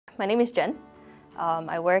my name is Jen.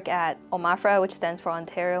 I work at OMAFRA, which stands for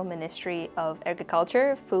Ontario Ministry of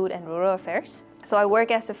Agriculture, Food and Rural Affairs. So I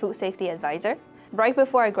work as a food safety advisor. Right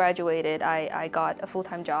before I graduated, I got a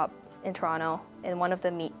full-time job in Toronto in one of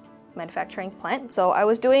the meat manufacturing plant. So I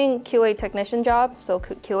was doing QA technician job, so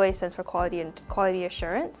QA stands for quality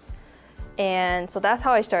assurance. And so that's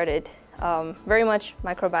how I started. Very much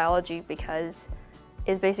microbiology because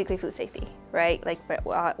it's basically food safety, right? Like,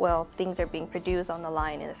 well, things are being produced on the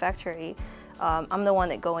line in the factory. I'm the one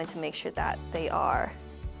that go in to make sure that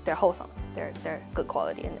they're wholesome, they're good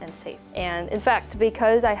quality and safe. And in fact,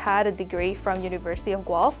 because I had a degree from University of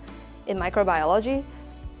Guelph in microbiology,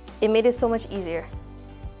 it made it so much easier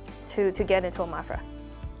to get into OMAFRA.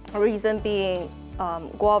 A reason being,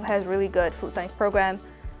 Guelph has really good food science program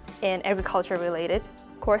and agriculture related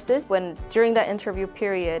courses. During that interview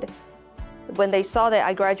period, when they saw that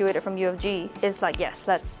I graduated from U of G, it's like, yes,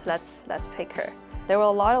 let's pick her. There were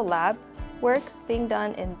a lot of lab work being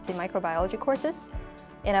done in the microbiology courses,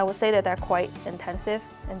 and I would say that they're quite intensive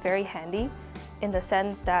and very handy in the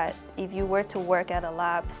sense that if you were to work at a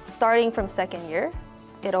lab starting from second year,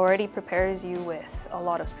 it already prepares you with a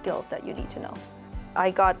lot of skills that you need to know. I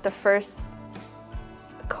got the first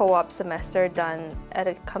co-op semester done at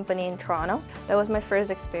a company in Toronto. That was my first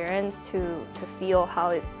experience to feel how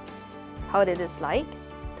it is like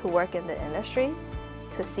to work in the industry,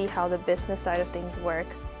 to see how the business side of things work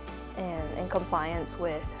and in compliance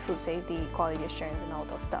with food safety, quality assurance, and all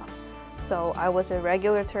those stuff. So I was a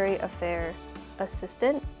regulatory affair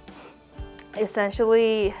assistant,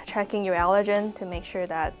 essentially checking your allergen to make sure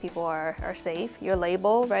that people are safe. Your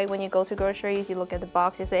label, right? When you go to groceries, you look at the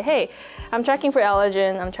box, you say, hey, I'm checking for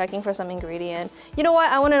allergen, I'm checking for some ingredient. You know what?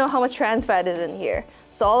 I want to know how much trans fat is in here.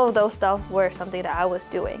 So all of those stuff were something that I was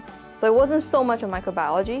doing. So it wasn't so much of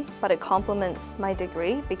microbiology, but it complements my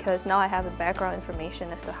degree because now I have the background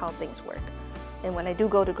information as to how things work. And when I do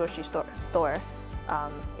go to grocery store,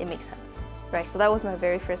 it makes sense, right? So that was my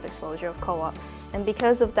very first exposure of co-op. And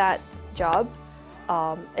because of that job,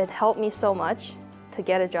 it helped me so much to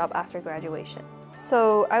get a job after graduation.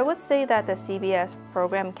 So I would say that the CBS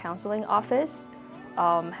Program Counseling Office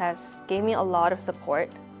has gave me a lot of support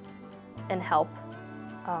and help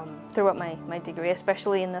throughout my degree,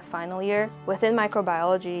 especially in the final year. Within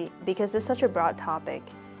microbiology, because it's such a broad topic,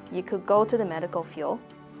 you could go to the medical field,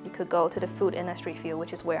 you could go to the food industry field,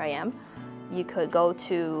 which is where I am, you could go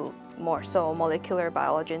to more so molecular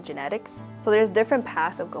biology and genetics. So there's different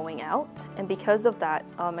paths of going out, and because of that,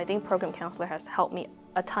 I think program counselor has helped me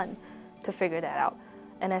a ton to figure that out.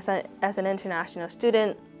 And as an international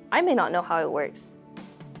student, I may not know how it works,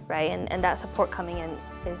 right? And that support coming in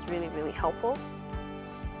is really, really helpful.